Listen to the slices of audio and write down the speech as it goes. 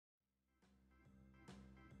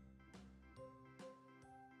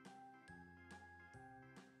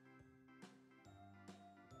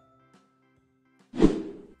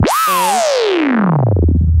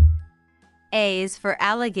A is for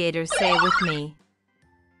alligator, say with me.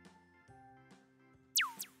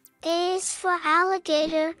 A is for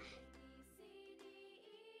alligator.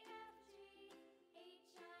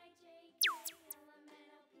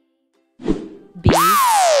 B.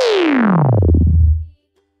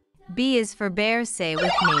 B is for bear, say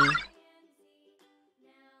with me.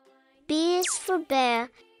 B is for bear.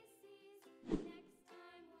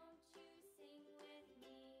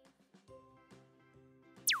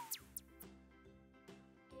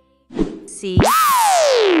 C.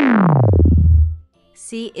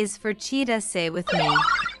 C is for cheetah, say with me.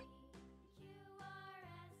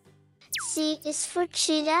 C is for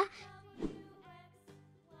cheetah.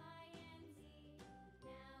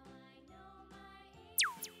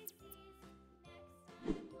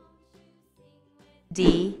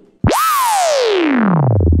 D.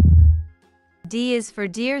 D is for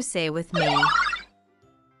deer, say with me.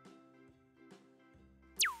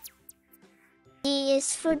 D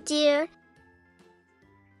is for deer.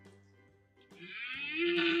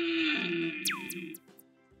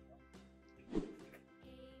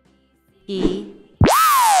 E.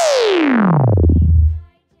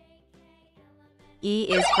 E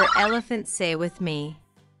is for elephant, say with me.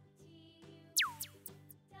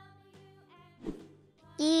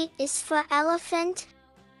 E is for elephant.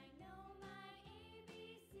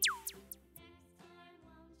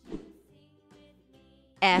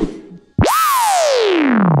 F.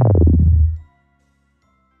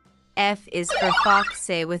 F is for fox,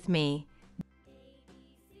 say with me.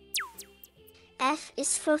 F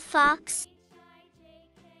is for fox.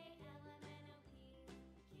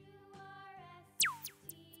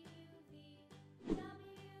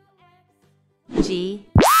 G.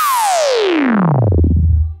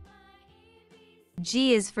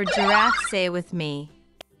 G is for giraffe, say with me.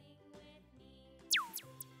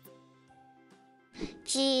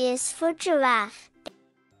 G is for giraffe.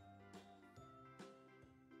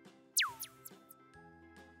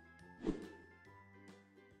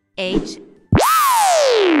 H.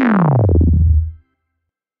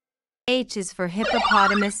 H is for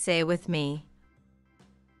hippopotamus, say with me.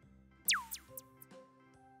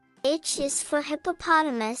 H is for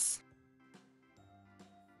hippopotamus.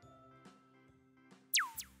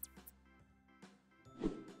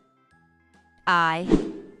 I.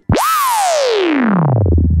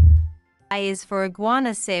 I is for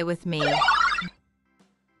iguana, say with me.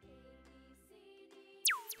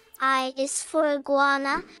 I is for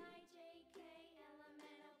iguana.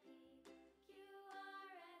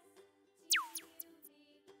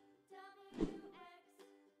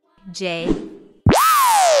 J.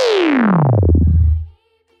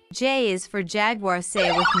 J is for jaguar,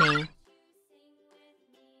 say with me.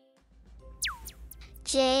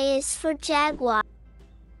 J is for jaguar.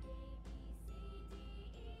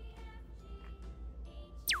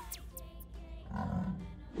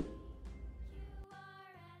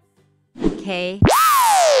 K.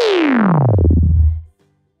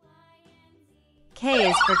 K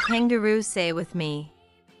is for kangaroo, say with me.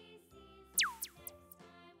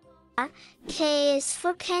 K is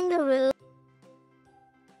for kangaroo.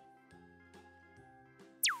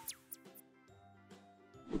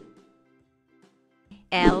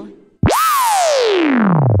 L.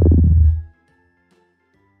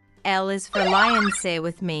 L is for lion, say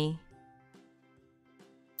with me.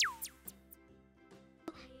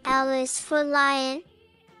 L is for lion.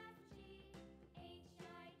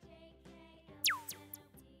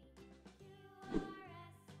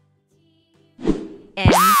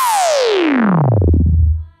 M.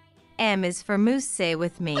 M is for moose, say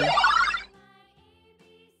with me.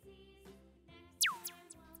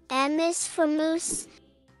 M is for moose.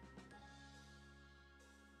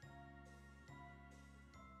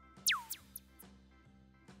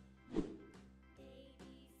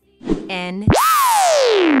 N.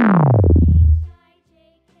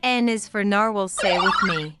 N is for narwhal, say with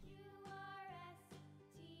me.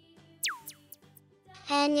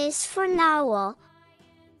 N is for narwhal.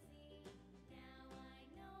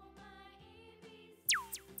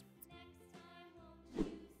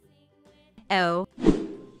 O.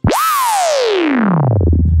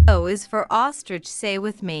 O is for ostrich, say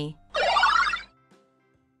with me.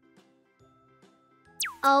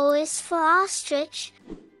 O is for ostrich.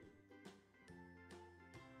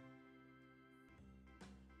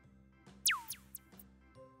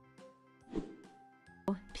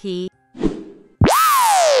 P.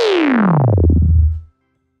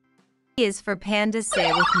 P is for panda,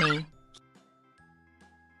 say with me.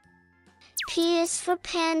 P is for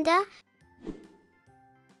panda.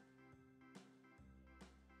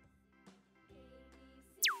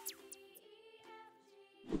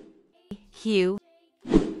 Q.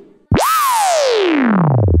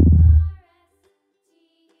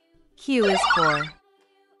 Q is for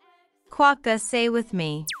QUOKKA, say with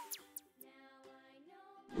me.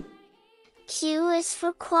 Q is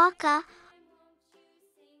for QUOKKA.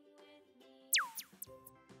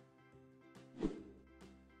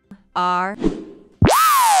 R.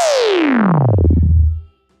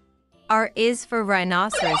 R is for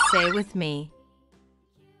rhinoceros, say with me.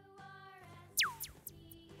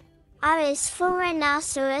 R is for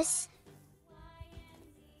rhinoceros.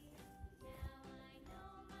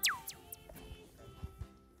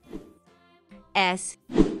 S.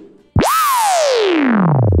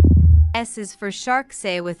 S is for shark,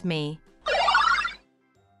 say with me.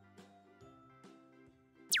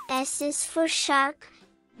 S is for shark.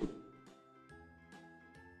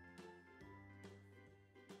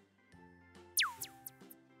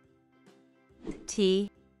 T.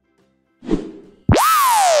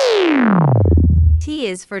 T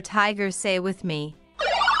is for tiger, say with me.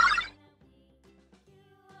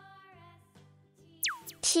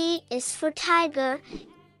 T is for tiger.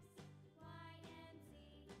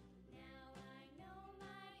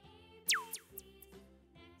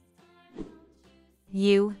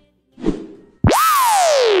 U.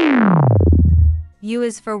 U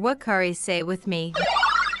is for UAKARI, say with me.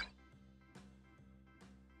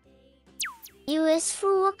 U is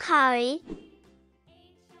for UAKARI.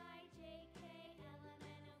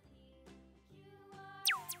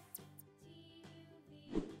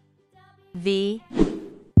 V.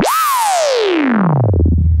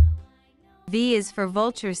 V is for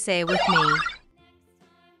vulture, say with me.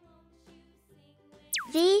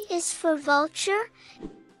 V is for vulture.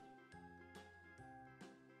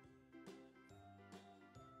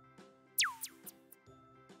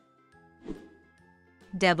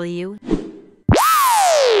 W.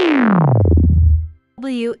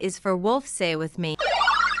 W is for wolf, say with me.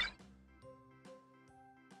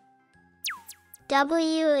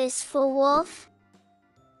 W is for wolf.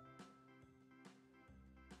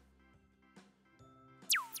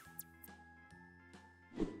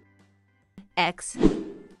 X.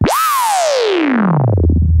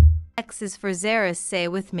 X is for XERUS, say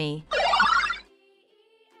with me.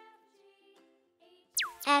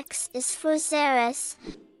 X is for XERUS.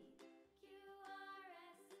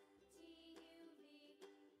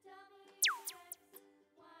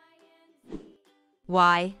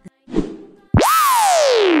 Y.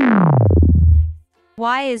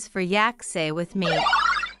 Y is for yak, say with me.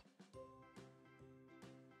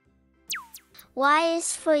 Y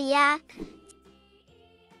is for yak.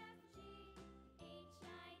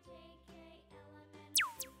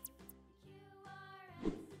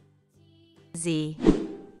 Z.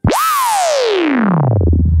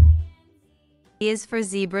 Z is for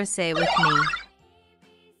zebra, say with me.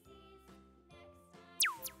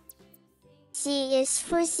 Z is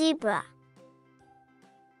for zebra.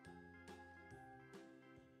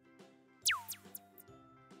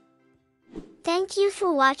 Thank you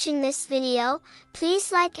for watching this video.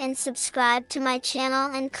 Please like and subscribe to my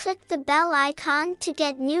channel and click the bell icon to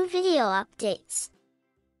get new video updates.